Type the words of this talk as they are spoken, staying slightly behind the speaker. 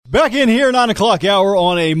Back in here, 9 o'clock hour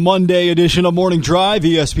on a Monday edition of Morning Drive,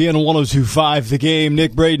 ESPN 102.5 The Game.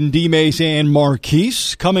 Nick Braden, D-Mace, and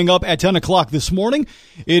Marquise. Coming up at 10 o'clock this morning,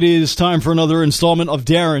 it is time for another installment of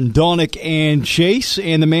Darren, Donick, and Chase.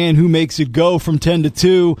 And the man who makes it go from 10 to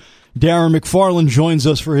 2, Darren McFarland, joins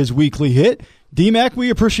us for his weekly hit. D-Mac, we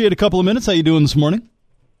appreciate a couple of minutes. How you doing this morning?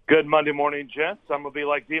 Good Monday morning, gents. I'm going to be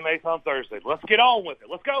like D-Mace on Thursday. Let's get on with it.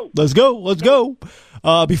 Let's go. Let's go.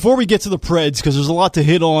 Before we get to the Preds, because there's a lot to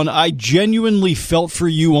hit on, I genuinely felt for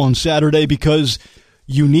you on Saturday because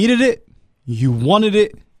you needed it, you wanted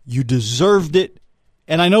it, you deserved it,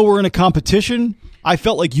 and I know we're in a competition. I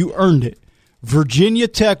felt like you earned it. Virginia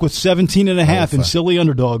Tech with 17.5 in silly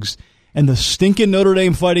underdogs, and the stinking Notre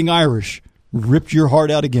Dame Fighting Irish ripped your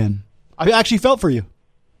heart out again. I actually felt for you.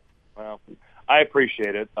 Well, I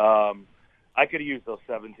appreciate it. I could have used those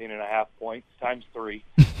 17.5 points times 3.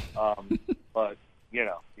 But, you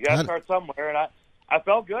got to start somewhere. And I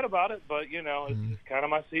felt good about it, but, it's just kind of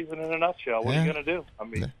my season in a nutshell. What are you going to do? I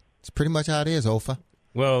mean, it's pretty much how it is, Ofa.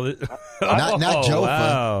 Well, not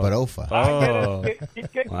Jofa, but Ofa. I get it.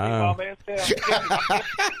 Keep kicking me, my man.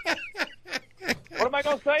 What am I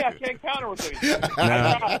going to say? I can't counter with anything.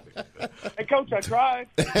 Hey, Coach, I tried.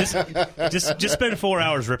 Just spend 4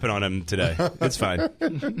 hours ripping on him today. It's fine.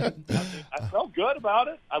 I felt good about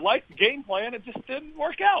it. I liked the game plan. It just didn't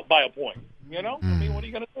work out by a point. I mean, what are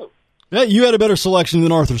you going to do? Yeah, you had a better selection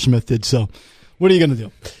than Arthur Smith did, so what are you going to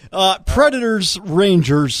do? Predators,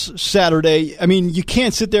 Rangers, Saturday. I mean, you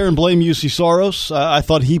can't sit there and blame UC Soros. I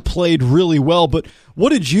thought he played really well, but what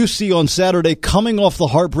did you see on Saturday coming off the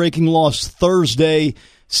heartbreaking loss Thursday?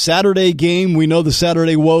 Saturday game, we know the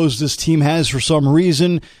Saturday woes this team has for some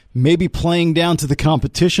reason, maybe playing down to the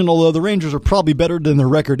competition, although the Rangers are probably better than their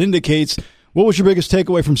record indicates. What was your biggest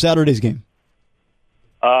takeaway from Saturday's game?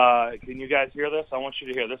 Can you guys hear this? I want you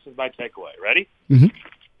to hear. This is my takeaway. Ready? Mm-hmm.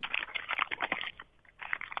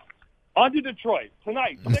 On to Detroit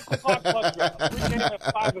tonight, 6 o'clock puck drop, pregame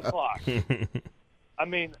at 5 o'clock. I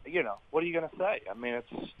mean, what are you going to say? I mean, it's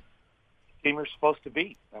the team you're supposed to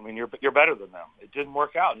beat. I mean, you're better than them. It didn't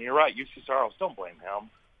work out, and you're right. UC Soros, don't blame him.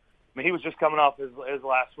 I mean, he was just coming off his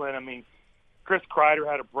last win. I mean, Chris Kreider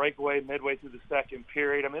had a breakaway midway through the second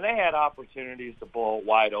period. I mean, they had opportunities to bowl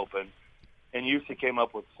wide open, and UC came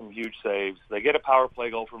up with some huge saves. They get a power play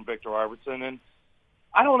goal from Victor Arvidsson, and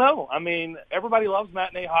I don't know. I mean, everybody loves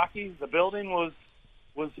matinee hockey. The building was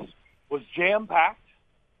jam-packed.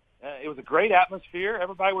 It was a great atmosphere.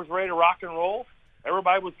 Everybody was ready to rock and roll.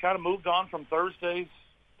 Everybody was kind of moved on from Thursday's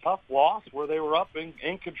tough loss where they were up in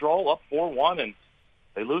control, up 4-1, and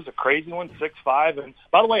they lose a crazy one, 6-5. And,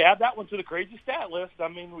 by the way, add that one to the crazy stat list. I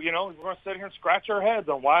mean, we're going to sit here and scratch our heads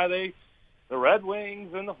on why the Red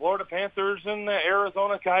Wings and the Florida Panthers and the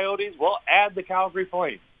Arizona Coyotes, well, add the Calgary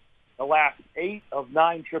Flames. The last 8 of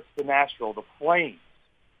 9 trips to Nashville, the Flames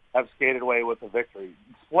have skated away with a victory.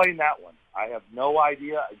 Explain that one. I have no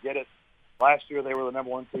idea. I get it. Last year they were the number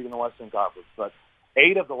 1 seed in the Western Conference. But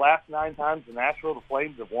 8 of the last 9 times in Nashville the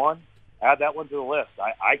Flames have won. Add that one to the list.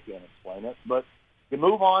 I can't explain it. But you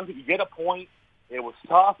move on. You get a point. It was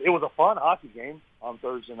tough. It was a fun hockey game on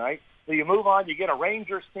Thursday night. So you move on. You get a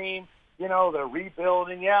Rangers team. They're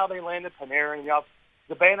rebuilding. Yeah, they landed Panarin.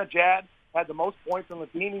 Zibanejad had the most points on the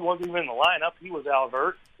team. He wasn't even in the lineup. He was out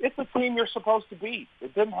hurt. It's a team you're supposed to beat.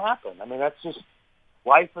 It didn't happen. I mean, that's just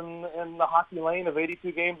life in the hockey lane of 82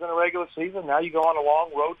 games in a regular season. Now you go on a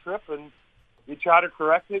long road trip and you try to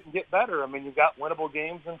correct it and get better. I mean, you've got winnable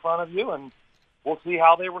games in front of you, and we'll see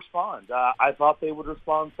how they respond. I thought they would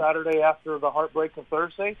respond Saturday after the heartbreak of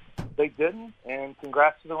Thursday. They didn't, and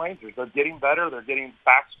congrats to the Rangers. They're getting better. They're getting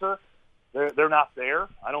faster. They're not there.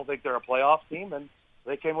 I don't think they're a playoff team, and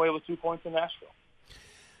they came away with 2 points in Nashville.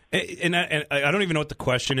 And I don't even know what the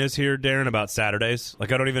question is here, Darren, about Saturdays.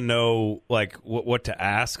 Like, I don't even know, like, what to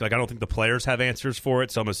ask. Like, I don't think the players have answers for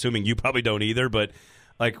it, so I'm assuming you probably don't either. But,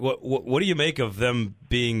 like, what do you make of them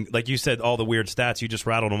being, like you said, all the weird stats? You just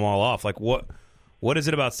rattled them all off. Like, what is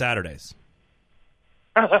it about Saturdays?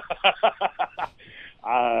 I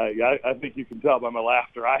think you can tell by my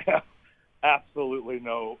laughter. I have absolutely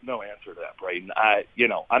no answer to that, Braden. I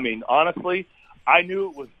mean, honestly, I knew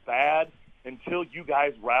it was bad until you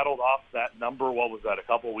guys rattled off that number. What was that, a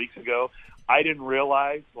couple of weeks ago? I didn't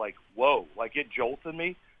realize, like, whoa, like it jolted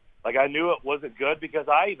me. Like, I knew it wasn't good because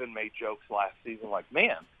I even made jokes last season like,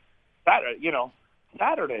 man, Saturday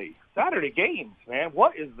games, man.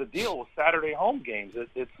 What is the deal with Saturday home games?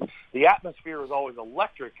 It's the atmosphere is always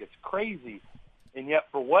electric. It's crazy. And yet,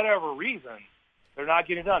 for whatever reason, they're not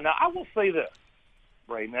getting done. Now, I will say this,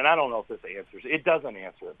 Braden, and I don't know if this answers it. It doesn't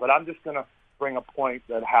answer it, but I'm just going to bring a point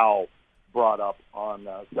that how brought up on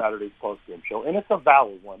Saturday's postgame show, and it's a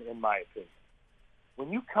valid one in my opinion.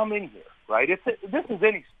 When you come in here, right, this is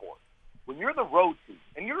any sport. When you're the road team,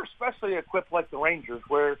 and you're especially equipped like the Rangers,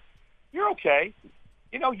 where you're okay,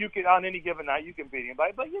 you can, on any given night, you can beat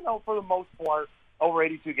anybody, but, for the most part, over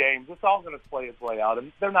 82 games, it's all going to play its way out,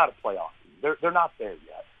 and they're not a playoff team. They're not there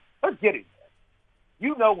yet. They're getting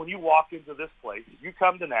there. When you walk into this place, you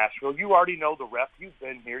come to Nashville, you already know the rep, you've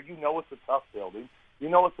been here, you know it's a tough building, you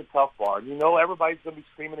know it's a tough bar, you know everybody's going to be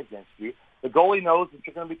screaming against you. The goalie knows that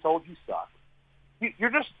you're going to be told you suck.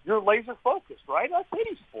 You're laser focused, right? That's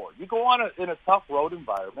any sport. You go on in a tough road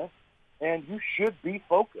environment, and you should be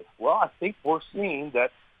focused. Well, I think we're seeing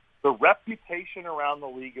that the reputation around the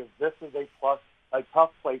league is this is a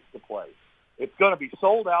tough place to play. It's going to be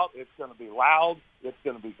sold out. It's going to be loud. It's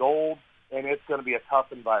going to be gold, and it's going to be a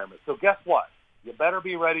tough environment. So guess what? You better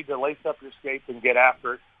be ready to lace up your skates and get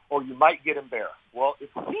after it, or you might get embarrassed. Well,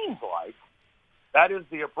 it seems like that is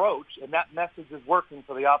the approach, and that message is working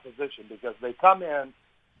for the opposition because they come in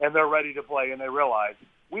and they're ready to play, and they realize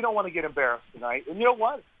we don't want to get embarrassed tonight. And you know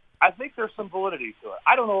what? I think there's some validity to it.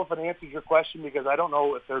 I don't know if it answers your question because I don't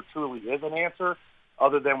know if there truly is an answer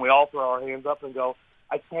other than we all throw our hands up and go,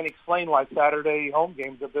 I can't explain why Saturday home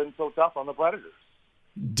games have been so tough on the Predators.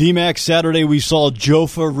 D-Mac, Saturday we saw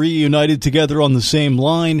Jofa reunited together on the same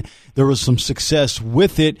line. There was some success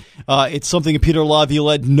with it. It's something Peter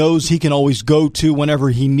Laviolette knows he can always go to whenever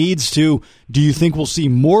he needs to. Do you think we'll see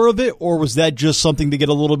more of it, or was that just something to get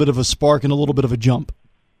a little bit of a spark and a little bit of a jump?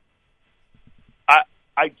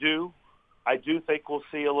 I do. I do think we'll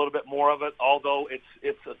see a little bit more of it, although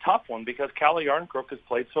it's a tough one because Calle Jarnkrok has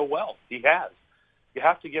played so well. He has. You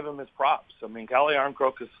have to give him his props. I mean, Calle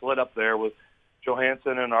Jarnkrok has slid up there with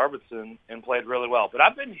Johansson and Arvidsson and played really well. But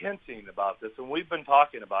I've been hinting about this, and we've been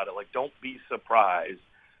talking about it, like don't be surprised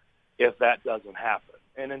if that doesn't happen.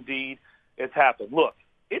 And indeed, it's happened. Look,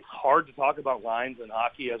 it's hard to talk about lines in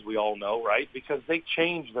hockey, as we all know, right, because they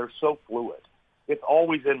change. They're so fluid. It's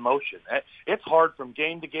always in motion. It's hard from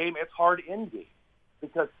game to game. It's hard in game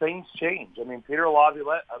because things change. I mean, Peter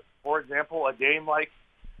Laviolette, for example, a game like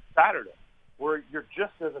Saturday where you're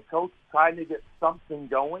just as a coach trying to get something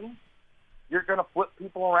going, you're going to flip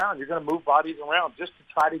people around. You're going to move bodies around just to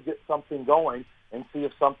try to get something going and see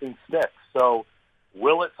if something sticks. So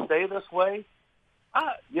will it stay this way?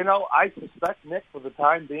 I suspect, Nick, for the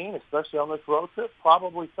time being, especially on this road trip,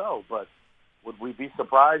 probably so. But would we be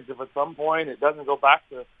surprised if at some point it doesn't go back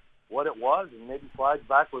to what it was and maybe slides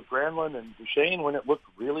back with Granlund and Duchesne when it looked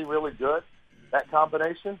really, really good, that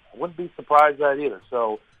combination? I wouldn't be surprised at that either.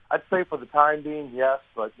 So I'd say for the time being, yes,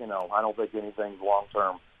 but, I don't think anything's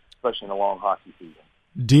long-term, especially in a long hockey season.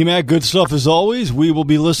 D-Mac, good stuff as always. We will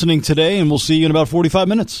be listening today, and we'll see you in about 45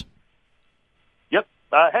 minutes. Yep.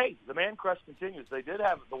 Hey, the man crush continues. They did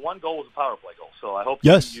have the one goal was a power play goal, so I hope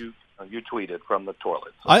yes. you tweeted from the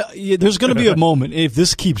toilet. There's going to be a moment, if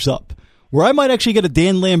this keeps up, where I might actually get a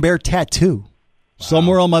Dan Lambert tattoo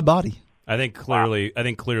somewhere on my body. I think clearly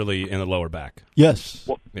in the lower back. Yes.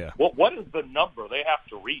 Yeah. What is the number they have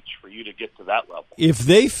to reach for you to get to that level? If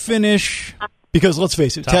they finish, because let's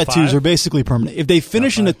face it, top tattoos 5? Are basically permanent. If they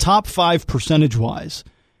finish in the top 5 percentage-wise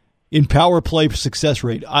in power play success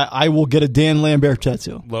rate, I will get a Dan Lambert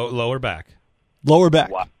tattoo. Lower back. Lower back.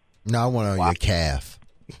 Wow. No, I want on your calf.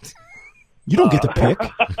 You don't get to pick.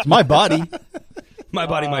 It's my body. My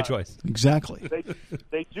body, my choice. Exactly.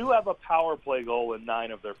 They do have a power play goal in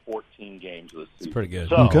 9 of their 14 games this season. It's pretty good.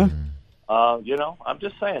 So, okay. I'm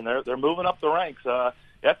just saying they're moving up the ranks.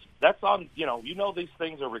 That's on. These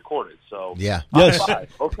things are recorded. So yeah. Yes.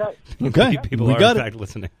 5. Okay. Okay. People we are got in it. fact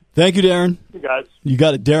listening. Thank you, Darren. You guys. You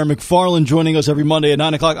got it. Darren McFarland joining us every Monday at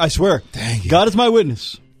 9 o'clock. I swear. Dang it. God is my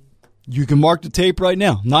witness. You can mark the tape right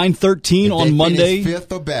now. 9:13 on Monday.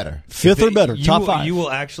 5th or better. 5th or better. Top 5. You will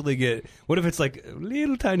actually get. What if it's like a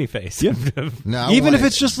little tiny face? Yeah. No, even if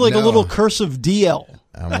it's just like a little cursive DL.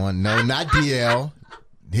 I want not DL.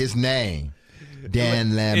 His name.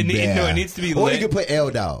 Dan Lambert. It needs to be. Or you can put L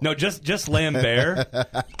Dog. No, just Lambert.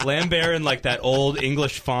 Lambert in like that old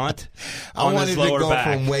English font on want his it to lower go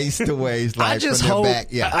back. from waist to waist. Like I just from the hope. back.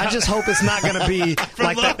 Yeah. I just hope it's not going to be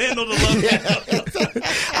like love that. handle to love handle.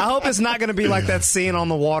 I hope it's not going to be like that scene on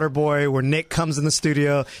The Waterboy where Nick comes in the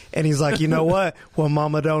studio and he's like, you know what? What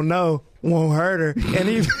Mama don't know won't hurt her,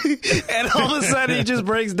 and all of a sudden he just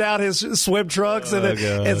breaks down his swim trunks and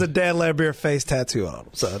has a Dan Lambert face tattoo on him.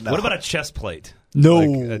 So no. What about a chest plate? No.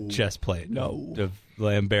 Like a chest plate. No. Of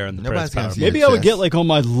Lambert and the Nobody's press gonna power. see Maybe your I would chest. get like on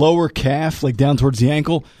my lower calf, like down towards the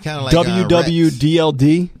ankle. Kinda like,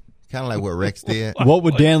 WWDLD. Kind of like what Rex did. What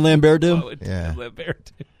would Dan Lambert do? What would Dan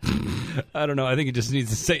Lambert do? I don't know. I think he just needs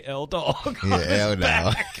to say L Dog. Yeah, L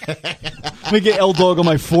Dog. Let me get L Dog on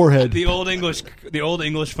my forehead. The old English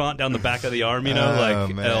font down the back of the arm, you know,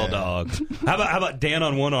 like man. L Dog. How about Dan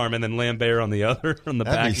on one arm and then Lambert on the other, on the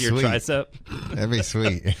back of your sweet. tricep? That'd be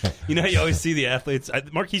sweet. You know how you always see the athletes.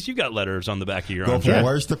 Marquise, you got letters on the back of your Go arm. from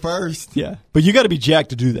worst to first. Yeah, but you got to be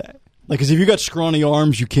jacked to do that. Like, because if you got scrawny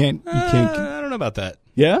arms, you can't. I don't know about that.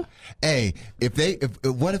 Yeah. Hey, if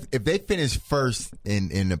they finish first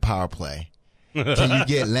in the power play, can you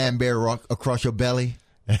get Lambert across your belly?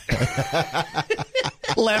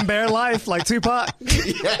 Lambert life, like Tupac.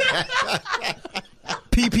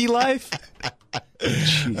 PP life.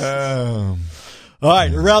 All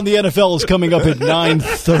right, Around the NFL is coming up at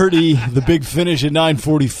 9:30. The big finish at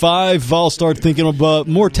 9:45. I'll start thinking about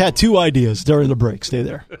more tattoo ideas during the break. Stay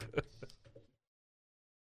there.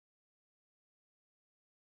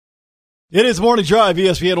 It is Morning Drive,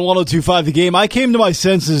 ESPN 102.5 The Game. I came to my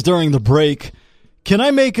senses during the break. Can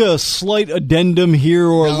I make a slight addendum here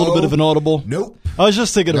or a little bit of an audible? Nope. I was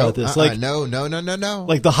just thinking about this. Like, no.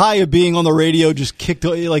 Like the high of being on the radio just kicked,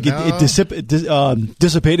 like it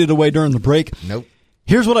dissipated away during the break. Nope.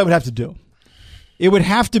 Here's what I would have to do. It would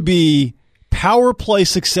have to be power play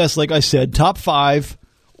success, like I said, top 5.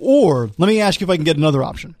 Or let me ask you if I can get another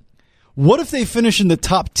option. What if they finish in the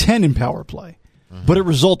top 10 in power play, but it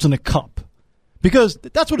results in a cup? Because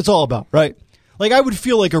that's what it's all about, right? Like, I would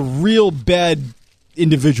feel like a real bad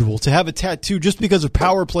individual to have a tattoo just because of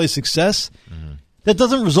power play success. That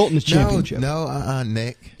doesn't result in a championship. No,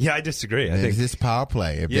 Nick. Yeah, I disagree. I It's think this power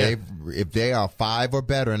play. If they are 5 or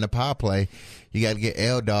better in the power play, you got to get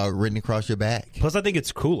L Dog written across your back. Plus, I think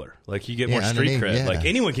it's cooler. Like, you get more street underneath, cred. yeah. Like,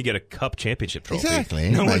 anyone can get a cup championship trophy. Exactly.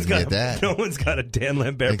 No Anybody one's can got get that. No one's got a Dan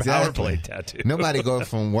Lambert power play tattoo. Nobody goes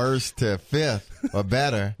from worst to 5th or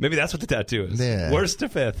better. Maybe that's what the tattoo is. Yeah. Worst to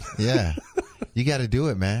 5th. Yeah. You got to do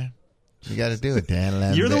it, man. You got to do it, Dan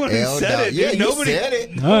Lambert. You're the one who said it. Yeah, Nobody you said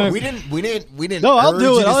it. All right. We didn't. No, I'll urge do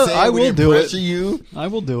you it. to say I we will didn't do it. pressure you. I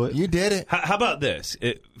will do it. You did it. How about this?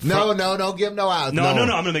 No, don't give no odds. No, I'm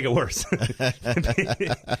going to make it worse.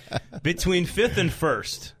 Between 5th and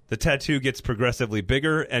 1st, the tattoo gets progressively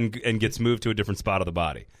bigger and gets moved to a different spot of the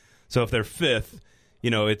body. So if they're 5th,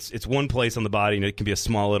 it's one place on the body, and it can be a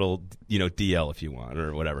small little, DL if you want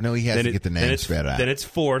or whatever. No, he has to get the name spread out. Then it's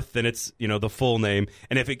 4th, then it's, the full name.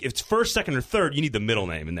 And if it's 1st, 2nd, or 3rd, you need the middle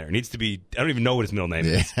name in there. It needs to be, I don't even know what his middle name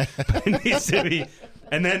is. But it needs to be,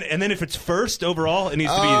 and then if it's 1st overall, it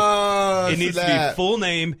needs to be full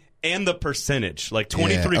name and the percentage, like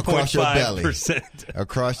 23.5%.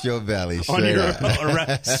 Across your belly.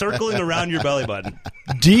 Circling around your belly button.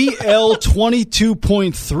 DL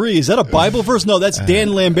 22.3. Is that a Bible verse? No, that's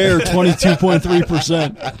Dan Lambert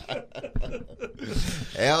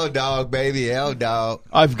 22.3%. L Dog, baby, L Dog.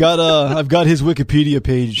 I've got his Wikipedia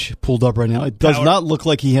page pulled up right now. It does not look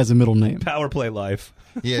like he has a middle name. Power play life.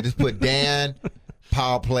 Yeah, just put Dan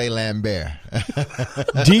Power Play Lambert.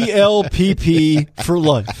 DLPP for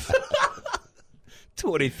life.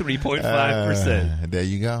 23.5%. There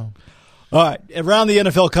you go. All right, around the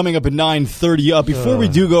NFL coming up at 9:30. Before we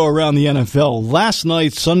do go around the NFL, last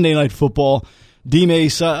night, Sunday Night Football,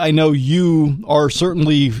 D-Mace, I know you are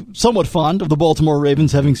certainly somewhat fond of the Baltimore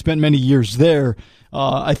Ravens, having spent many years there.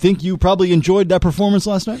 I think you probably enjoyed that performance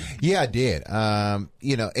last night? Yeah, I did. And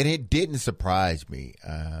it didn't surprise me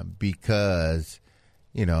because,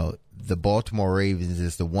 the Baltimore Ravens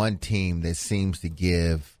is the one team that seems to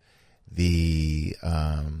give the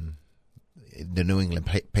New England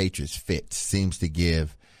Patriots fits, seems to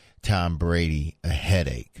give Tom Brady a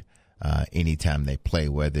headache anytime they play,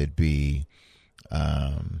 whether it be,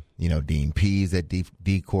 Dean Pease at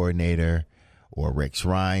D coordinator or Rex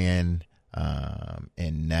Ryan.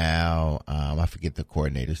 And now I forget the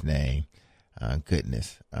coordinator's name.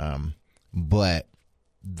 But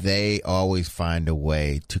they always find a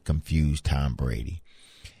way to confuse Tom Brady.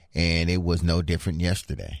 And it was no different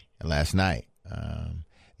last night.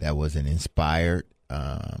 That was an inspired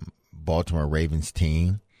Baltimore Ravens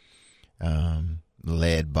team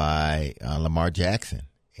led by Lamar Jackson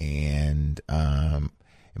and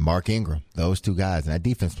Mark Ingram, those two guys. And that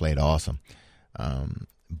defense played awesome.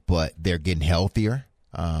 But they're getting healthier.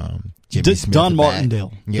 Jimmy Smith Don is Martindale.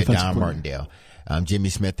 back. Yeah, Don Martindale. Jimmy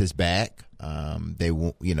Smith is back.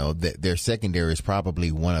 Their secondary is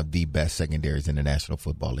probably one of the best secondaries in the National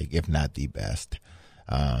Football League, if not the best.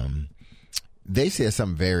 They said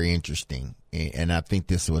something very interesting, and I think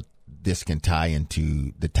this can tie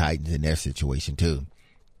into the Titans in their situation too.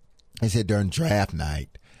 They said during draft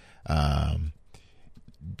night,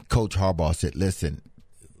 Coach Harbaugh said, "Listen,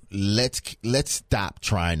 let's stop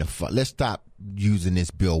trying to let's stop using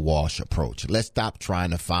this Bill Walsh approach. Let's stop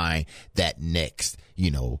trying to find that next,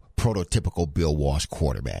 prototypical Bill Walsh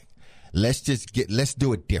quarterback. Let's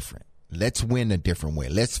do it different. Let's win a different way.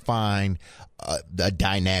 Let's find a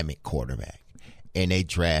dynamic quarterback. And they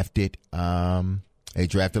drafted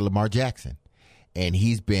Lamar Jackson, and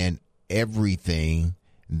he's been everything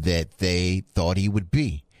that they thought he would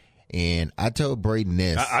be. And I told Braden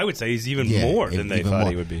this. I would say he's even more than they thought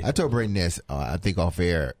he would be. I told Braden this, I think off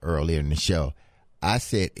air earlier in the show. I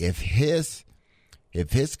said if his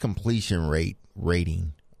completion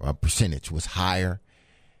rating or percentage was higher,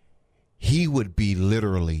 he would be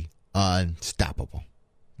literally unstoppable.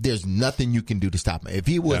 There's nothing you can do to stop him. If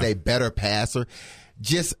he was a better passer,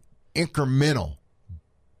 just incrementally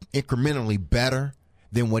better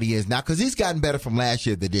than what he is now, because he's gotten better from last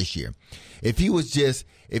year to this year. If he was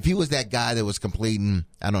that guy that was completing,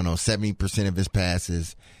 70% of his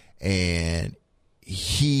passes, and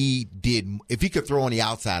if he could throw on the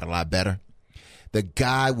outside a lot better, the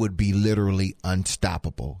guy would be literally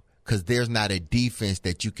unstoppable, because there's not a defense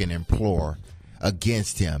that you can implore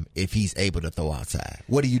against him if he's able to throw outside.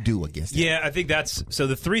 What do you do against him? Yeah, I think that's so.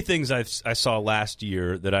 The three things I saw last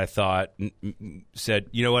year that I thought said,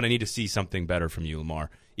 you know what, I need to see something better from you, Lamar,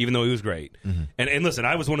 even though he was great. Mm-hmm. And listen,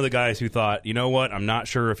 I was one of the guys who thought, you know what, I'm not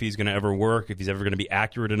sure if he's going to ever work, if he's ever going to be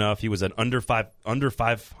accurate enough. He was an under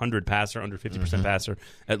 500 passer, under 50% passer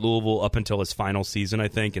at Louisville up until his final season, I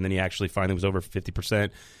think, and then he actually finally was over 50%.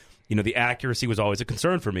 The accuracy was always a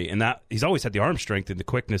concern for me, and that he's always had the arm strength and the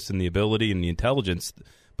quickness and the ability and the intelligence,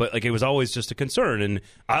 but it was always just a concern. And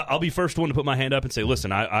I'll be first one to put my hand up and say,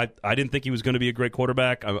 listen, I didn't think he was going to be a great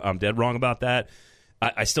quarterback. I'm dead wrong about that.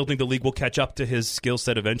 I still think the league will catch up to his skill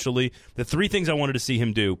set eventually. The three things I wanted to see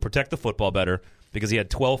him do: protect the football better, because he had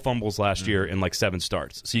 12 fumbles last year in 7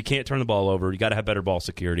 starts. So you can't turn the ball over. You got to have better ball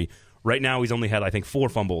security. Right now, he's only had, I think, 4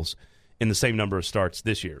 fumbles in the same number of starts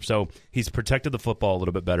this year. So he's protected the football a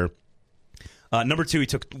little bit better. Number 2, he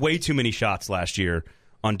took way too many shots last year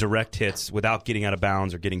on direct hits without getting out of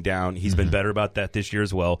bounds or getting down. He's been better about that this year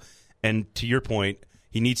as well. And to your point,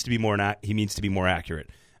 he needs to be more accurate.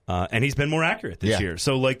 And he's been more accurate this year.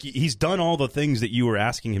 So he's done all the things that you were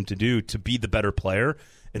asking him to do to be the better player.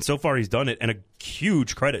 And so far he's done it, and a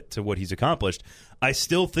huge credit to what he's accomplished. I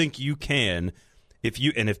still think you can, if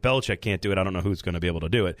Belichick can't do it, I don't know who's going to be able to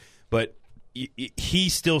do it. But he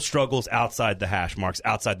still struggles outside the hash marks,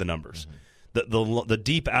 outside the numbers. Mm-hmm. The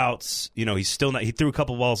deep outs, he's still not. He threw a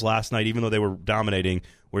couple balls last night, even though they were dominating,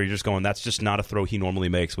 where you're just going, that's just not a throw he normally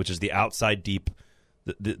makes, which is the outside deep,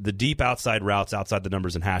 the deep outside routes outside the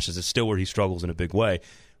numbers and hashes is still where he struggles in a big way.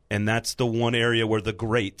 And that's the one area where the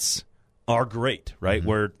greats are great, right?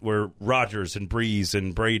 Mm-hmm. Where Rodgers and Breeze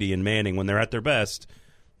and Brady and Manning, when they're at their best,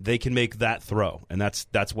 they can make that throw. And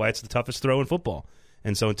that's why it's the toughest throw in football.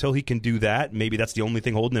 And so until he can do that, maybe that's the only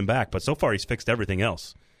thing holding him back. But so far he's fixed everything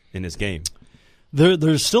else in his game.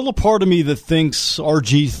 There's still a part of me that thinks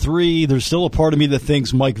RG3. There's still a part of me that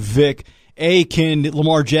thinks Mike Vick. Can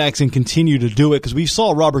Lamar Jackson continue to do it? Because we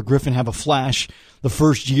saw Robert Griffin have a flash the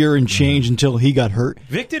first year and change until he got hurt.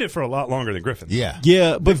 Vick did it for a lot longer than Griffin.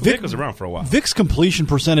 Yeah, but Vick was around for a while. Vick's completion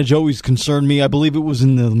percentage always concerned me. I believe it was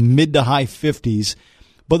in the mid to high 50s.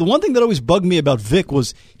 But the one thing that always bugged me about Vick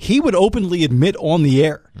was he would openly admit on the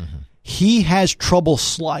air he has trouble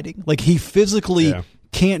sliding. He physically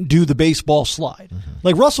can't do the baseball slide.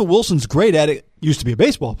 Russell Wilson's great at it. Used to be a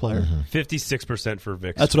baseball player. 56% for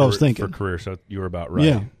Vick. That's what I was thinking. For career, so you were about right.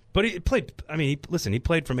 Yeah. But he played, he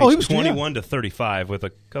played from age 21 to 35 with a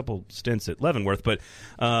couple stints at Leavenworth. But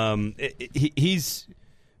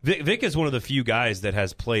Vick is one of the few guys that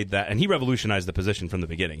has played that, and he revolutionized the position from the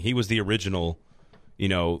beginning. He was the original,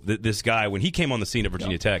 this guy. When he came on the scene at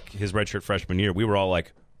Virginia Tech, his redshirt freshman year, we were all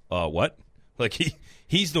like, what?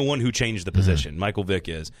 He's the one who changed the position. Michael Vick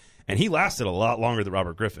is. And he lasted a lot longer than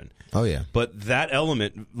Robert Griffin. Oh, yeah. But that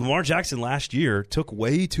element, Lamar Jackson last year took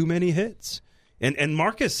way too many hits. And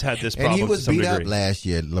Marcus had this problem. And he was to some beat degree. up last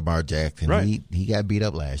year, Lamar Jackson. Right. He got beat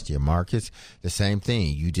up last year. Marcus, the same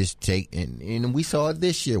thing. You just take, and we saw it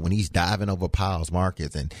this year when he's diving over piles,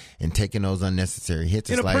 Marcus, and taking those unnecessary hits.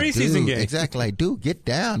 In it's a preseason game. Exactly. Dude, get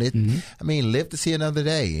down. Live to see another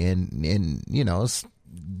day. And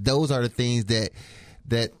those are the things that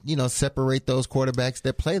separate those quarterbacks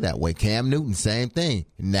that play that way. Cam Newton, same thing.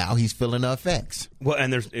 Now he's feeling the effects. Well,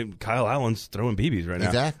 and there's Kyle Allen's throwing BBs right now.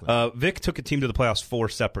 Exactly. Vic took a team to the playoffs 4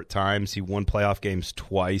 separate times. He won playoff games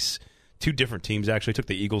twice. 2 different teams, actually. Took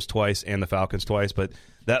the Eagles twice and the Falcons twice. But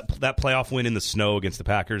that playoff win in the snow against the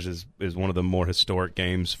Packers is one of the more historic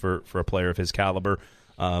games for a player of his caliber.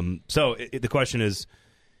 So the question is,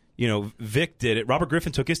 Vic did it. Robert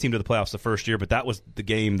Griffin took his team to the playoffs the first year, but that was the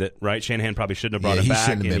game that, right, Shanahan probably shouldn't have brought him back. He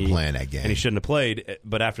shouldn't have been playing that game. And he shouldn't have played,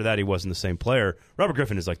 but after that, he wasn't the same player. Robert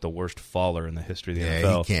Griffin is like the worst faller in the history of the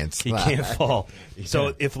NFL. He can't fall.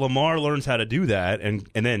 So if Lamar learns how to do that and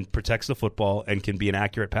then protects the football and can be an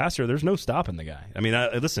accurate passer, there's no stopping the guy. I mean,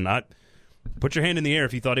 listen, put your hand in the air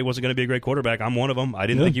if you thought he wasn't going to be a great quarterback. I'm one of them. I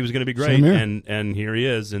didn't think he was going to be great, and here he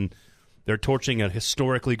is. And they're torching a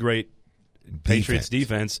historically great Patriots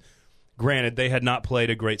defense. Granted, they had not played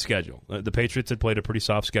a great schedule. The Patriots had played a pretty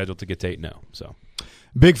soft schedule to get to 8-0. So,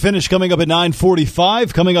 Big Finish coming up at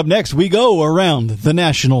 9:45. Coming up next, we go around the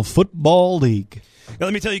National Football League. Now,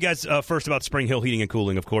 let me tell you guys first about Spring Hill Heating and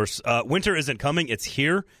Cooling, of course. Winter isn't coming. It's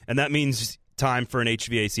here, and that means time for an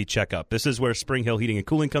HVAC checkup. This is where Spring Hill Heating and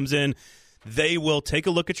Cooling comes in. They will take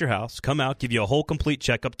a look at your house, come out, give you a whole complete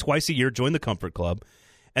checkup twice a year, join the Comfort Club,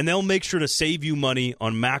 and they'll make sure to save you money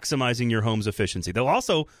on maximizing your home's efficiency. They'll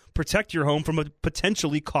also protect your home from a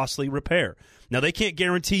potentially costly repair. Now, they can't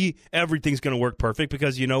guarantee everything's going to work perfect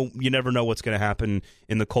because, you never know what's going to happen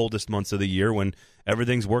in the coldest months of the year when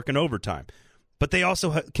everything's working overtime. But they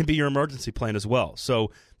also can be your emergency plan as well. So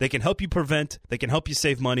they can help you prevent, they can help you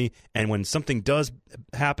save money, and when something does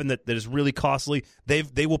happen that is really costly,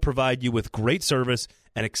 they will provide you with great service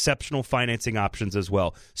and exceptional financing options as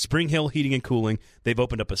well. Spring Hill Heating and Cooling, they've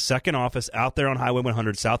opened up a second office out there on Highway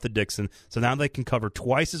 100 south of Dixon, so now they can cover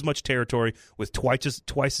twice as much territory with twice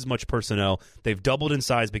as much personnel. They've doubled in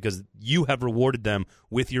size because you have rewarded them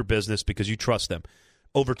with your business because you trust them.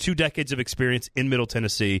 Over 2 decades of experience in Middle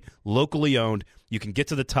Tennessee, locally owned. You can get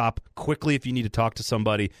to the top quickly if you need to talk to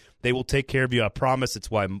somebody. They will take care of you, I promise.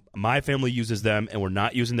 It's why my family uses them, and we're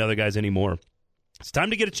not using the other guys anymore. It's time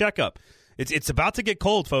to get a checkup. It's about to get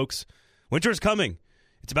cold, folks. Winter is coming.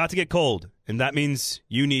 It's about to get cold, and that means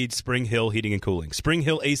you need Spring Hill Heating and Cooling.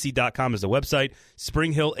 SpringHillAC.com is the website.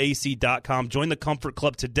 SpringHillAC.com. Join the Comfort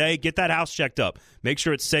Club today. Get that house checked up. Make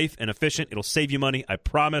sure it's safe and efficient. It'll save you money, I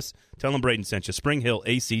promise. Tell them Braden sent you.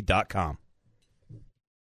 SpringHillAC.com.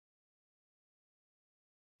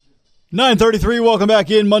 9:33, welcome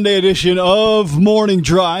back in. Monday edition of Morning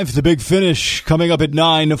Drive. The Big Finish coming up at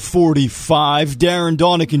 9:45. Darren,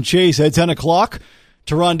 Donick, and Chase at 10 o'clock.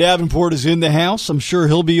 Teron Davenport is in the house. I'm sure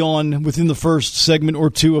he'll be on within the first segment or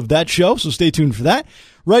two of that show, so stay tuned for that.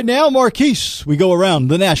 Right now, Marquise, we go around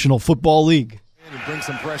the National Football League. And bring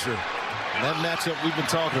some pressure. And that matchup we've been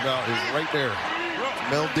talking about is right there.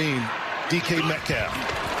 Mel Dean, DK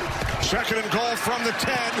Metcalf. Second and goal from the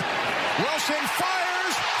 10. Wilson fires.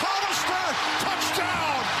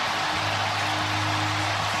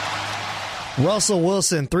 Russell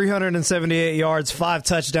Wilson, 378 yards, 5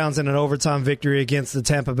 touchdowns, and an overtime victory against the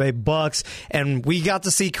Tampa Bay Bucks. And we got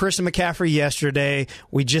to see Christian McCaffrey yesterday.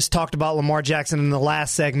 We just talked about Lamar Jackson in the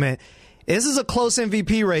last segment. This is a close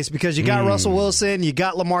MVP race because you got Russell Wilson, you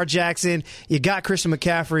got Lamar Jackson, you got Christian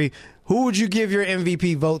McCaffrey. Who would you give your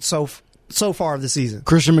MVP vote so far of the season?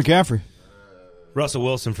 Christian McCaffrey. Russell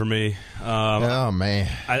Wilson for me. Oh, man.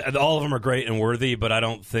 All of them are great and worthy, but I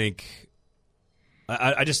don't think...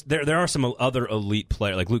 I just there are some other elite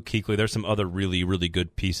players like Luke Kuechly. There's some other really, really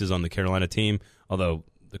good pieces on the Carolina team, although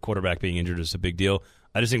the quarterback being injured is a big deal.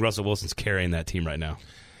 I just think Russell Wilson's carrying that team right now.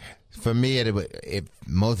 For me, if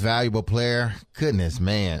most valuable player, goodness,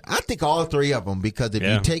 man. I think all three of them because if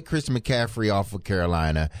you take Christian McCaffrey off of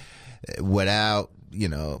Carolina without,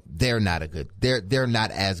 they're not they're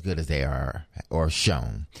not as good as they are or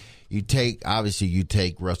shown. You take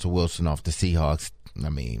Russell Wilson off the Seahawks. I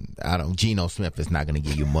mean, Geno Smith is not going to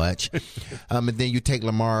give you much. And then you take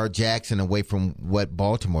Lamar Jackson away from what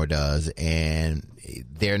Baltimore does, and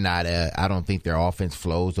they're not I don't think their offense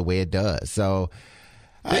flows the way it does. So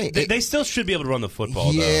they still should be able to run the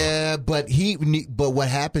football, yeah, though. But what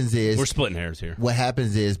happens is... We're splitting hairs here. What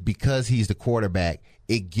happens is because he's the quarterback,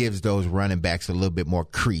 it gives those running backs a little bit more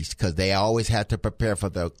crease because they always have to prepare for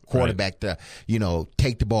the quarterback to,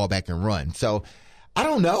 take the ball back and run. So... I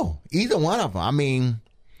don't know. Either one of them. I mean,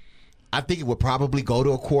 I think it would probably go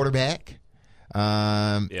to a quarterback.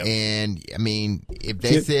 And I mean, if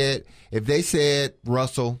they said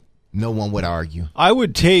Russell, no one would argue. I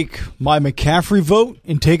would take my McCaffrey vote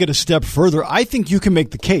and take it a step further. I think you can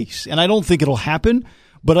make the case, and I don't think it'll happen,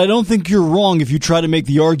 but I don't think you're wrong if you try to make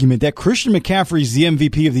the argument that Christian McCaffrey is the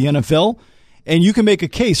MVP of the NFL, and you can make a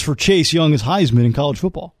case for Chase Young as Heisman in college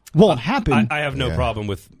football. Won't happen. I have no problem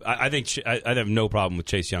with. I think I have no problem with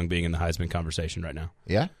Chase Young being in the Heisman conversation right now.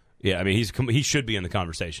 Yeah, yeah. I mean, he should be in the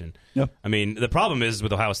conversation. Yep. I mean, the problem is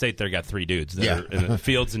with Ohio State, they got 3 dudes.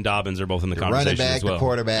 Fields and Dobbins are both in the conversation running back, as well. The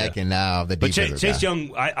quarterback, and now the defensive But Chase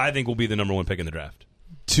Young, I think will be the number 1 pick in the draft.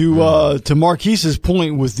 To Marquise's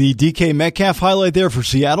point with the DK Metcalf highlight there for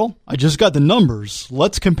Seattle, I just got the numbers.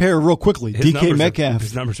 Let's compare real quickly.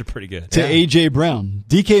 His numbers are pretty good. To A.J. Brown.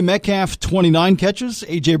 DK Metcalf, 29 catches.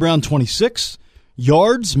 A.J. Brown, 26.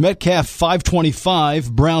 Yards, Metcalf,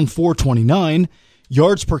 525. Brown, 429.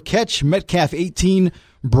 Yards per catch, Metcalf, 18.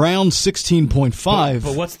 Brown, 16.5.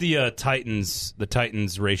 But what's the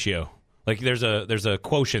Titans ratio? Like there's a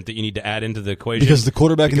quotient that you need to add into the equation because the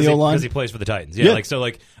quarterback in the O-line, because he plays for the Titans. Yeah. I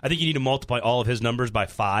think you need to multiply all of his numbers by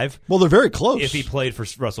 5. Well, they're very close. If he played for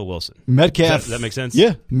Russell Wilson, Metcalf. Does that make sense?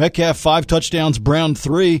 Yeah, Metcalf 5 touchdowns, Brown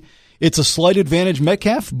 3. It's a slight advantage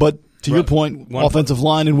Metcalf, but to your point, offensive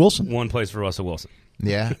line and Wilson. One plays for Russell Wilson.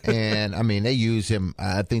 Yeah, and I mean they use him.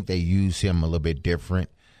 I think they use him a little bit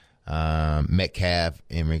different. Metcalf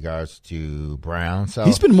in regards to Brown. So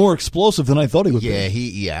he's been more explosive than I thought he would be.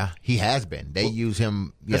 He has been. They use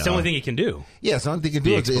him. That's the only thing he can do. Yeah, the only thing he can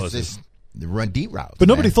do is just run deep routes. But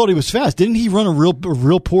nobody thought he was fast. Didn't he run a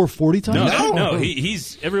real poor 40 times? No.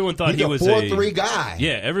 Everyone thought he was a 4-3 guy.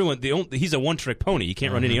 Yeah, he's a one-trick pony. He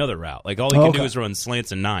can't run any other route. Like all he can do is run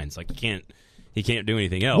slants and nines. Like he can't do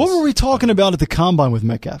anything else. What were we talking about at the combine with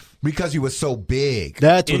Metcalf? Because he was so big.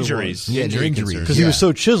 That's injuries. What it was. Yeah, injuries. Because he was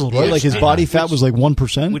so chiseled, right? Like his body fat was like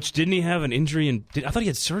 1%. Which didn't he have an injury? I thought he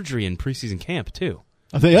had surgery in preseason camp too.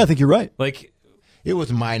 I think you're right. Like it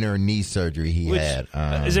was minor knee surgery he had.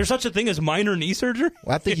 Is there such a thing as minor knee surgery?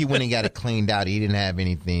 Well, I think he went and got it cleaned out. He didn't have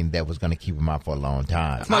anything that was going to keep him out for a long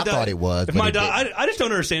time. I thought it was. I just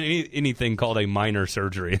don't understand anything called a minor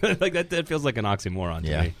surgery. Like that feels like an oxymoron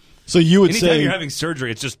to me. So you would anytime say you're having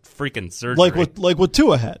surgery, it's just freaking surgery. Like what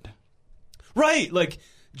Tua had. Right. Like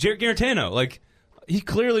Jarrett Garantano. Like he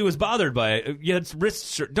clearly was bothered by it. You had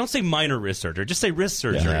wrist don't say minor wrist surgery. Just say wrist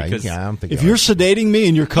surgery. If you're sedating me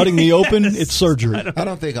and you're cutting me open, it's surgery. I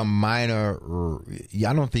don't think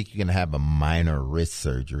you can have a minor wrist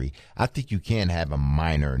surgery. I think you can have a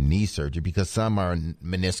minor knee surgery because some are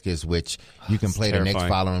meniscus, which you can play the next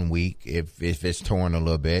following week if it's torn a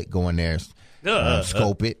little bit. Go in there.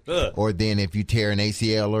 Scope it, or then if you tear an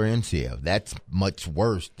ACL or MCL, that's much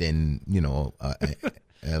worse than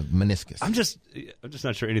meniscus. I'm just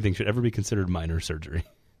not sure anything should ever be considered minor surgery.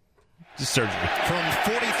 Just surgery. From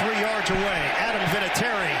 43 yards away, Adam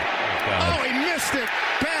Vinatieri. Oh, he missed it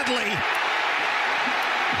badly.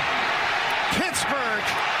 Pittsburgh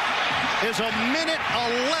is a minute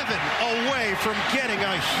 11 away from getting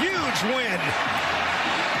a huge win.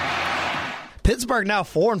 Pittsburgh now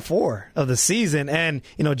 4-4 of the season, and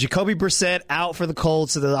Jacoby Brissett out for the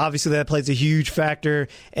Colts, so obviously that plays a huge factor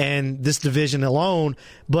in this division alone.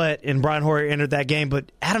 And Brian Hoyer entered that game.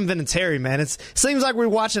 But Adam Vinatieri, man, it seems like we're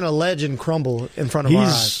watching a legend crumble in front of our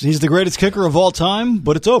eyes. He's the greatest kicker of all time,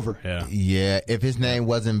 but it's over. Yeah. If his name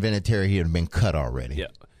wasn't Vinatieri, he would have been cut already. Yeah.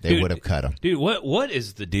 They would have cut him. Dude, what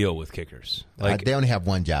is the deal with kickers? Like they only have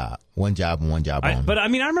one job only. But I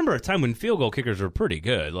mean, I remember a time when field goal kickers were pretty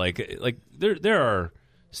good. Like there are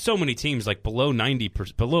so many teams like below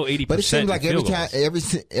 90%, below 80%. But it seems like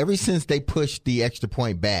ever since they pushed the extra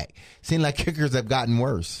point back, it seems like kickers have gotten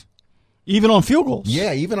worse. Even on field goals.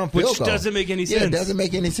 Yeah, even on field goals. Which doesn't make any sense. Yeah, it doesn't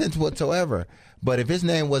make any sense whatsoever. But if his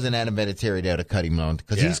name wasn't Adam Vinatieri, they would have cut him on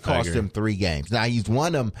because he's cost him 3 games. Now, he's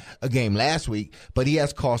won them a game last week, but he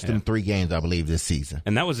has cost him 3 games, I believe, this season.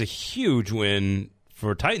 And that was a huge win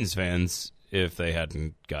for Titans fans if they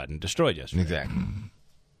hadn't gotten destroyed yesterday. Exactly.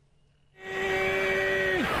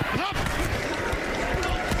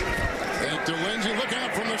 Enter Lindsey, look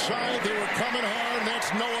out from the side. They were coming hard.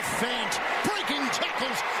 That's Noah Fant. Breaking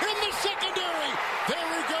tackles in the secondary. There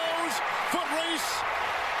he goes. Foot race.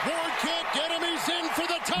 Ward can't get him. He's in for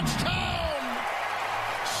the touchdown.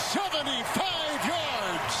 75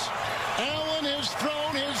 yards. Allen has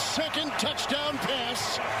thrown his second touchdown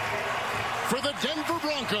pass for the Denver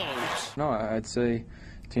Broncos. No, I'd say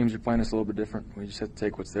teams are playing us a little bit different. We just have to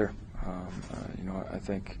take what's there. I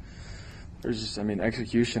think there's just,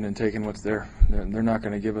 execution and taking what's there. They're not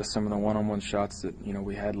going to give us some of the one-on-one shots that,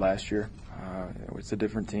 we had last year. It's a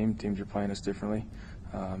different team. Teams are playing us differently.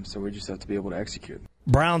 So we just have to be able to execute.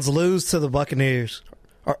 Browns lose to the Buccaneers.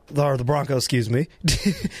 Or the Broncos, excuse me.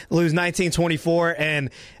 Lose 19-24. And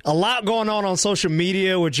a lot going on social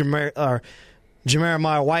media with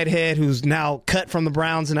Jeremiah Whitehead, who's now cut from the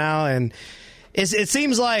Browns now. And it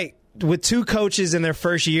seems like with 2 coaches in their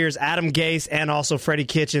first years, Adam Gase and also Freddie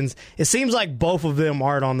Kitchens, it seems like both of them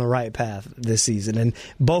aren't on the right path this season. And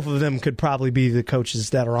both of them could probably be the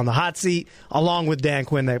coaches that are on the hot seat, along with Dan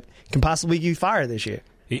Quinn, that can possibly get fired this year.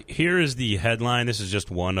 Here is the headline. This is just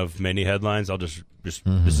one of many headlines. I'll just this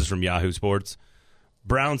is from Yahoo Sports.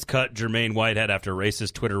 Browns cut Jermaine Whitehead after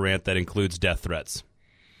racist Twitter rant that includes death threats.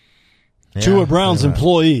 to a Browns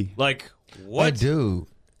employee. Like, what? Hey, dude,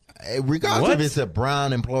 regardless What? if it's a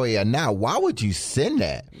Brown employee or not, why would you send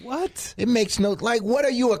that? What? It makes no, like, what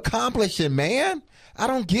are you accomplishing, man? I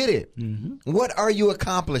don't get it. What are you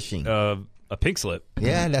accomplishing? A pink slip.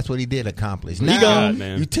 Yeah, that's what he did accomplish. gone. Now, God,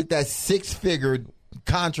 man. you took that 6-figure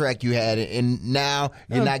contract you had, and now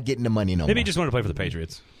you're not getting the money no Maybe he more. just wanted to play for the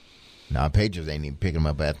Patriots. No, Patriots ain't even picking him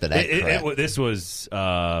up after that crap. This was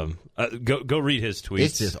go read his tweets.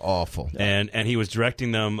 It's just awful. And he was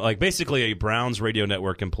directing them, like, basically a Browns radio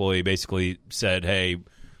network employee basically said, "Hey,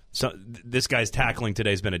 this guy's tackling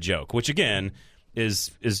today's been a joke," which again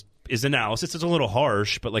is analysis. It's a little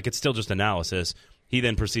harsh, but like it's still just analysis. He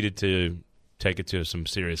then proceeded to take it to some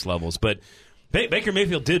serious levels, but. Baker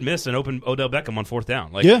Mayfield did miss an open Odell Beckham on 4th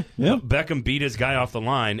down. Like, Yeah. Beckham beat his guy off the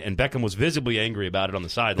line, and Beckham was visibly angry about it on the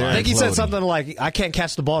sideline. I think he said Imploding. something like, "I can't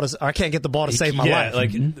catch the ball, I can't get the ball to save my life."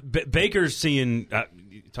 Like Baker's seeing.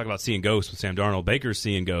 Talk about seeing ghosts with Sam Darnold. Baker's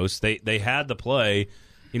seeing ghosts. They had the play.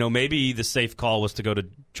 You know, maybe the safe call was to go to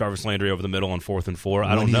Jarvis Landry over the middle on 4th and 4.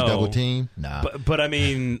 I don't When he's know. double team? Nah. But I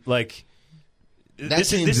mean, like that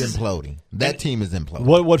team's imploding. That team is imploding.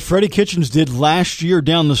 What Freddie Kitchens did last year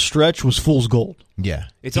down the stretch was fool's gold. Yeah.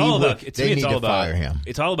 It's all about. They need to fire him.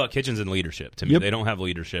 It's all about Kitchens and leadership. To me, Yep. they don't have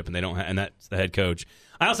leadership, and and that's the head coach.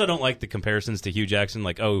 I also don't like the comparisons to Hugh Jackson.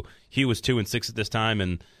 Like, oh, he was 2-6 at this time,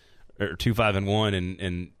 or 2-5-1,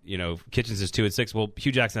 and you know Kitchens is 2-6. Well,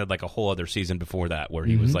 Hugh Jackson had like a whole other season before that where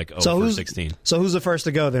he was like 0-16. So who's the first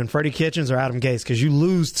to go then, Freddie Kitchens or Adam Gase? Because you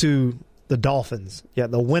lose to the Dolphins. Yeah,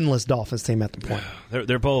 the winless Dolphins team at the point.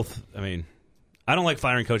 They're both. I mean, I don't like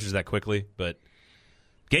firing coaches that quickly, but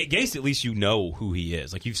Gase, at least you know who he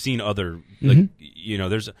is. Like, you've seen other, like, you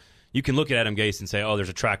know, you can look at Adam Gase and say, oh, there's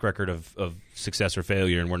a track record of success or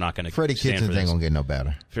failure, and we're not going to. Freddie Kitchens ain't going to get no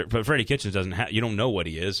better. But Freddie Kitchens doesn't have. You don't know what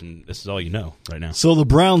he is, and this is all you know right now. So the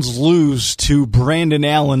Browns lose to Brandon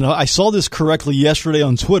Allen. I saw this correctly yesterday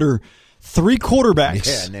on Twitter. 3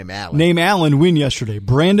 quarterbacks name Allen win yesterday.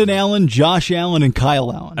 Brandon Allen, Josh Allen, and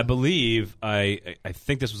Kyle Allen. I believe I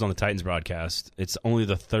think this was on the Titans broadcast. It's only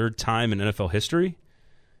the 3rd time in NFL history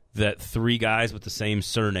that 3 guys with the same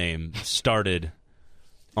surname started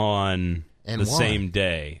on the same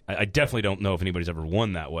day. I definitely don't know if anybody's ever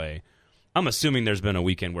won that way. I'm assuming there's been a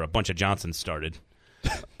weekend where a bunch of Johnsons started,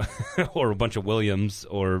 or a bunch of Williams,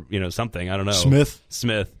 or something. I don't know.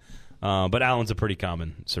 Smith. But Allen's a pretty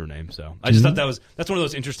common surname, so I just thought that's one of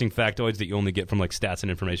those interesting factoids that you only get from like stats and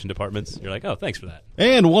information departments. You're like, oh, thanks for that.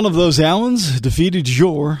 And one of those Allens defeated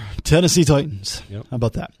your Tennessee Titans. Yep. How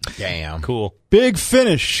about that? Damn. Cool. Big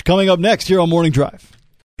finish coming up next here on Morning Drive.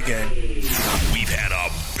 We've had a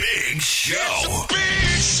big show.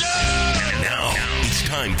 And now it's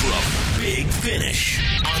time for a big finish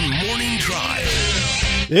on Morning Drive.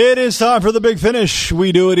 It is time for the big finish.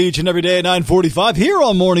 We do it each and every day at 9:45 here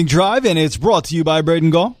on Morning Drive, and it's brought to you by Braden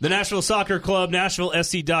Gall. The Nashville Soccer Club,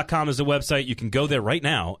 NashvilleSC.com is the website. You can go there right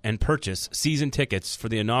now and purchase season tickets for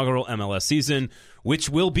the inaugural MLS season, which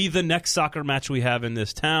will be the next soccer match we have in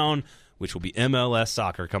this town, which will be MLS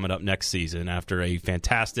soccer coming up next season after a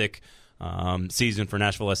fantastic season for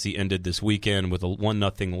Nashville SC ended this weekend with a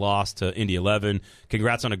 1-0 loss to Indy 11.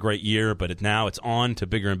 Congrats on a great year, but now it's on to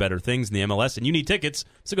bigger and better things in the MLS, and you need tickets,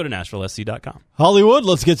 so go to NashvilleSC.com. Hollywood,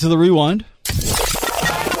 let's get to the rewind.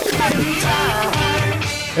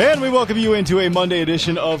 And we welcome you into a Monday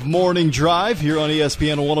edition of Morning Drive here on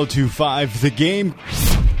ESPN 102.5 The Game.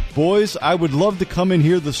 Boys, I would love to come in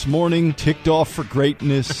here this morning, ticked off for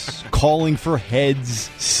greatness, calling for heads,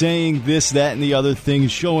 saying this, that, and the other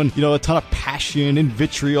things, showing, a ton of passion and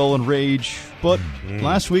vitriol and rage. But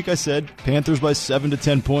last week I said Panthers by 7 to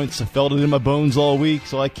 10 points. I felt it in my bones all week,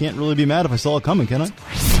 so I can't really be mad if I saw it coming, can I?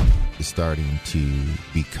 It's starting to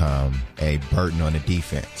become a burden on the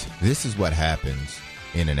defense. This is what happens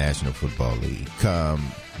in the National Football League. Come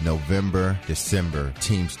November, December,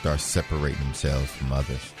 teams start separating themselves from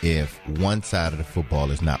others. If one side of the football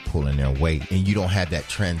is not pulling their weight and you don't have that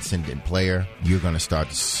transcendent player, you're going to start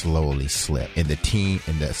to slowly slip. And the team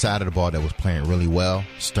and the side of the ball that was playing really well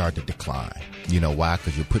start to decline. You know why?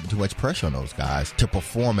 Because you're putting too much pressure on those guys to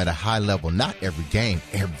perform at a high level, not every game,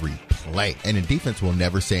 every play. And the defense will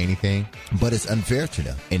never say anything, but it's unfair to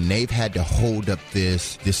them. And they've had to hold up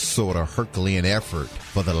this sort of Herculean effort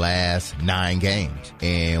for the last 9 games.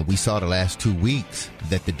 And we saw the last 2 weeks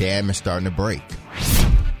that the dam is starting to break.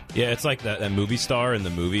 Yeah, it's like that movie star in the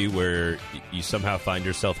movie where you somehow find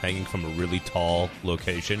yourself hanging from a really tall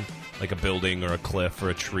location like a building or a cliff or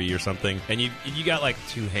a tree or something, and you got like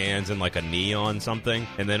two hands and like a knee on something,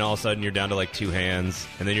 and then all of a sudden you're down to like two hands,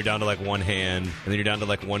 and then you're down to like one hand, and then you're down to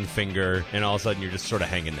like one finger, and all of a sudden you're just sort of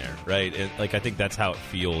hanging there, right? And like I think that's how it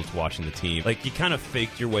feels watching the team. Like you kind of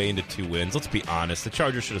faked your way into 2 wins. Let's be honest, the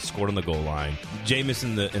Chargers should have scored on the goal line. Jameis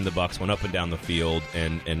and the Bucs went up and down the field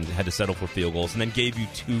and had to settle for field goals, and then gave you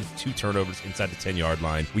two turnovers inside the 10-yard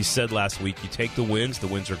line. We said last week, you take the wins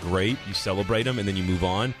are great, you celebrate them, and then you move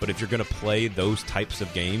on. But if you're going to play those types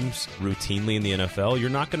of games routinely in the NFL, you're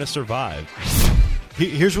not going to survive.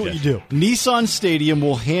 Here's what you do. Nissan Stadium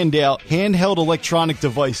will hand out handheld electronic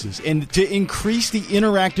devices. And to increase the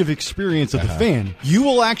interactive experience of the fan, you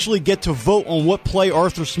will actually get to vote on what play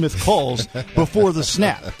Arthur Smith calls before the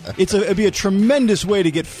snap. It'd be a tremendous way to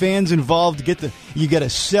get fans involved. You get a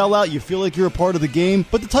sellout. You feel like you're a part of the game.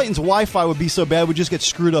 But the Titans' Wi-Fi would be so bad, we'd just get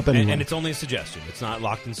screwed up anyway. And it's only a suggestion. It's not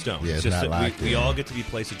locked in stone. Yeah, it's it's just not that we all get to be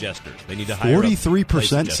play suggesters. They need to hire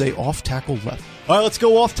 43% say off tackle left. All right, let's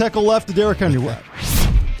go off tackle left to Derrick Henry.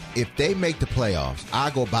 If they make the playoffs, I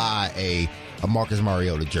go buy a Marcus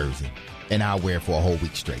Mariota jersey, and I'll wear it for a whole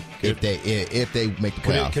week straight. If they make the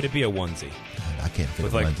playoffs, could it be a onesie? I can't fit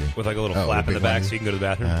With a like onesie. with like a little flap in the back, onesie? so you can go to the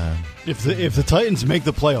bathroom. If the Titans make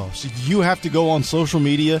the playoffs, you have to go on social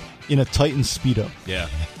media in a Titans Speedo. Yeah.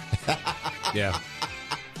 Yeah.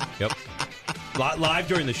 Yep. Live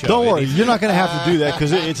during the show. Don't worry, you're not going to have to do that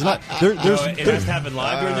because it's not. It has to happen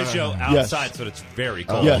live during the show outside, so it's very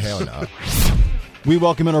cold. Yes. Hell no. We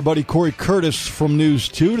welcome in our buddy Corey Curtis from News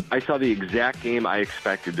 2. I saw the exact game I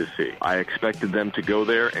expected to see. I expected them to go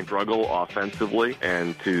there and struggle offensively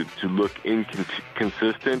and to look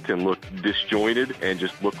inconsistent and look disjointed and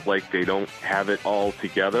just look like they don't have it all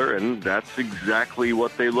together, and that's exactly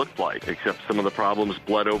what they looked like, except some of the problems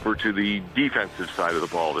bled over to the defensive side of the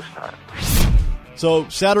ball this time. So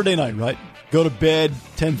Saturday night, right? Go to bed,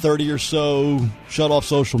 10:30 or so, shut off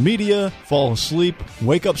social media, fall asleep,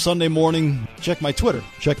 wake up Sunday morning, check my Twitter,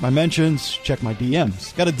 check my mentions, check my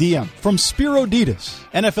DMs. Got a DM from Spiro Ditas,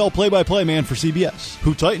 NFL play-by-play man for CBS,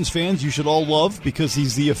 who Titans fans you should all love because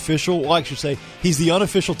he's the official, well, I should say, he's the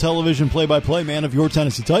unofficial television play-by-play man of your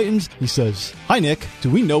Tennessee Titans. He says, "Hi, Nick. Do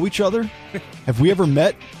we know each other? Have we ever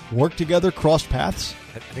met, worked together, crossed paths?"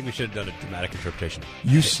 I think we should have done a dramatic interpretation.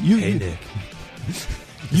 Hey, Nick.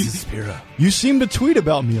 This is Spiro. You seem to tweet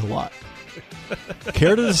about me a lot.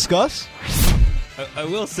 Care to discuss? I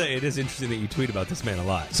will say it is interesting that you tweet about this man a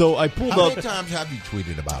lot. So I pulled How up. many times have you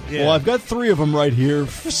tweeted about it? Yeah. Well, I've got 3 of them right here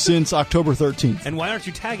since October 13th. And why aren't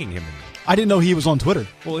you tagging him? I didn't know he was on Twitter.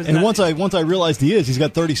 Well, isn't and that- once I realized he is, he's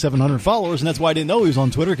got 3,700 followers, and that's why I didn't know he was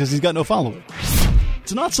on Twitter, because he's got no followers.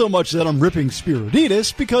 It's not so much that I'm ripping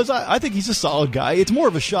Spiroditas, because I think he's a solid guy. It's more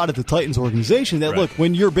of a shot at the Titans organization that, Right. look,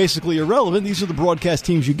 when you're basically irrelevant, these are the broadcast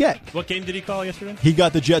teams you get. What game did he call yesterday? He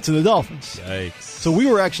got the Jets and the Dolphins. Yikes. So we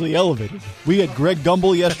were actually elevated. We had Greg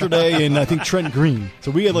Gumbel yesterday and I think Trent Green. So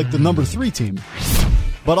we had like the number 3 team.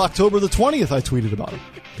 But October the 20th, I tweeted about it.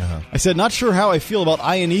 I said, not sure how I feel about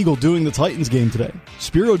Ian Eagle doing the Titans game today.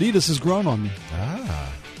 Spiroditas has grown on me.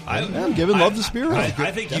 I'm giving love to Spiro. I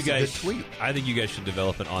think That's you a guys. good tweet. I think you guys should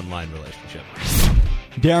develop an online relationship.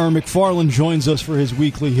 Darren McFarland joins us for his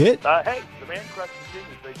weekly hit. Hey, the man crush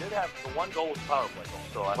continues. They did have the one goal was power play goal,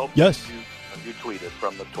 so I hope Yes. you tweeted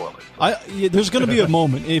from the toilet. There's going to be a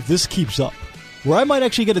moment, if this keeps up, where I might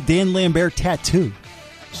actually get a Dan Lambert tattoo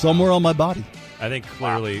somewhere on my body. I think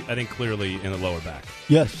clearly in the lower back.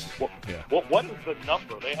 Yes. What is the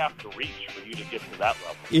number they have to reach for you to get to that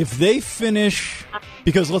level? If they finish,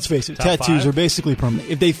 because let's face it, Top tattoos 5? are basically permanent.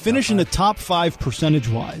 If they finish in the top 5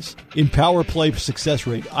 percentage-wise in power play success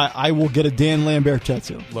rate, I will get a Dan Lambert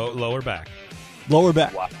tattoo. Lower back. Lower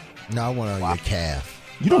back. No, I want on your calf.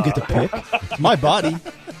 You don't get to pick. It's my body.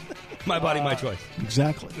 My body, my choice.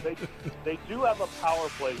 Exactly. They do have a power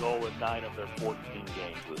play goal in 9 of their 14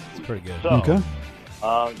 games this week. Pretty good. So, Okay.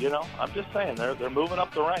 I'm just saying they're moving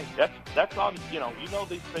up the ranks. That's on. You know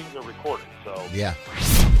these things are recorded. So Yeah.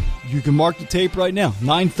 You can mark the tape right now.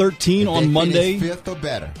 9:13 on Monday. 5th or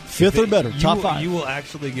better. 5th or better. Top 5. You will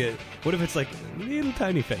actually get. What if it's like little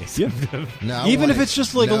tiny face? Yeah. No, I Even want if it. it's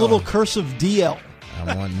just like a No. little cursive DL.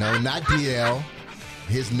 I want not DL.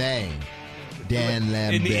 His name, Dan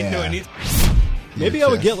Lambert. Maybe I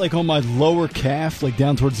would get like on my lower calf, like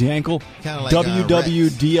down towards the ankle. Kinda like,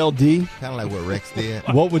 WWDLD. kind of like what Rex did.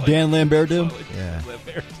 What would Dan Lambert do? Yeah.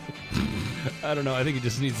 I don't know. I think he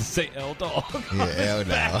just needs to say L dog. Yeah, L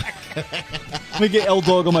now. Let me get L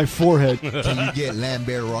Dog on my forehead. Can you get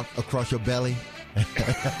Lambert across your belly?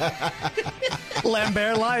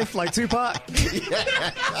 Lambert life, like Tupac.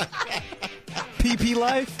 PP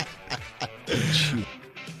life.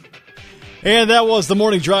 And that was the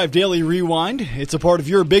Morning Drive Daily Rewind. It's a part of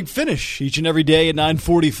your Big Finish each and every day at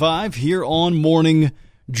 9:45 here on Morning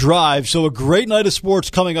Drive. So a great night of sports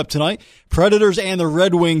coming up tonight. Predators and the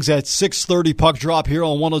Red Wings at 6:30 puck drop here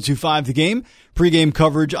on 102.5 The Game. Pre-game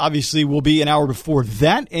coverage obviously will be an hour before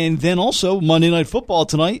that. And then also Monday Night Football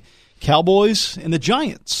tonight, Cowboys and the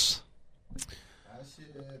Giants.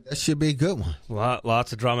 That should be a good one.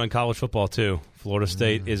 Lots of drama in college football, too. Florida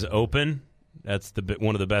State is open. That's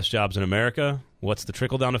one of the best jobs in America. What's the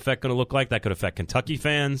trickle-down effect going to look like? That could affect Kentucky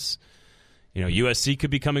fans. You know, USC could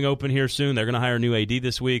be coming open here soon. They're going to hire a new AD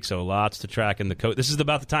this week, so lots to track. And this is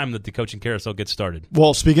about the time that the coaching carousel gets started.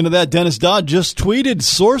 Well, speaking of that, Dennis Dodd just tweeted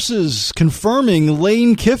sources confirming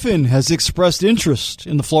Lane Kiffin has expressed interest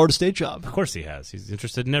in the Florida State job. Of course he has. He's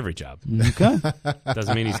interested in every job. Okay.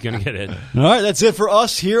 Doesn't mean he's going to get it. All right, that's it for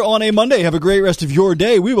us here on a Monday. Have a great rest of your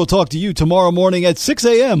day. We will talk to you tomorrow morning at 6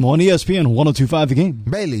 a.m. on ESPN 102.5 The Game.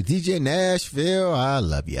 Bailey, DJ Nashville, I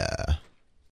love ya.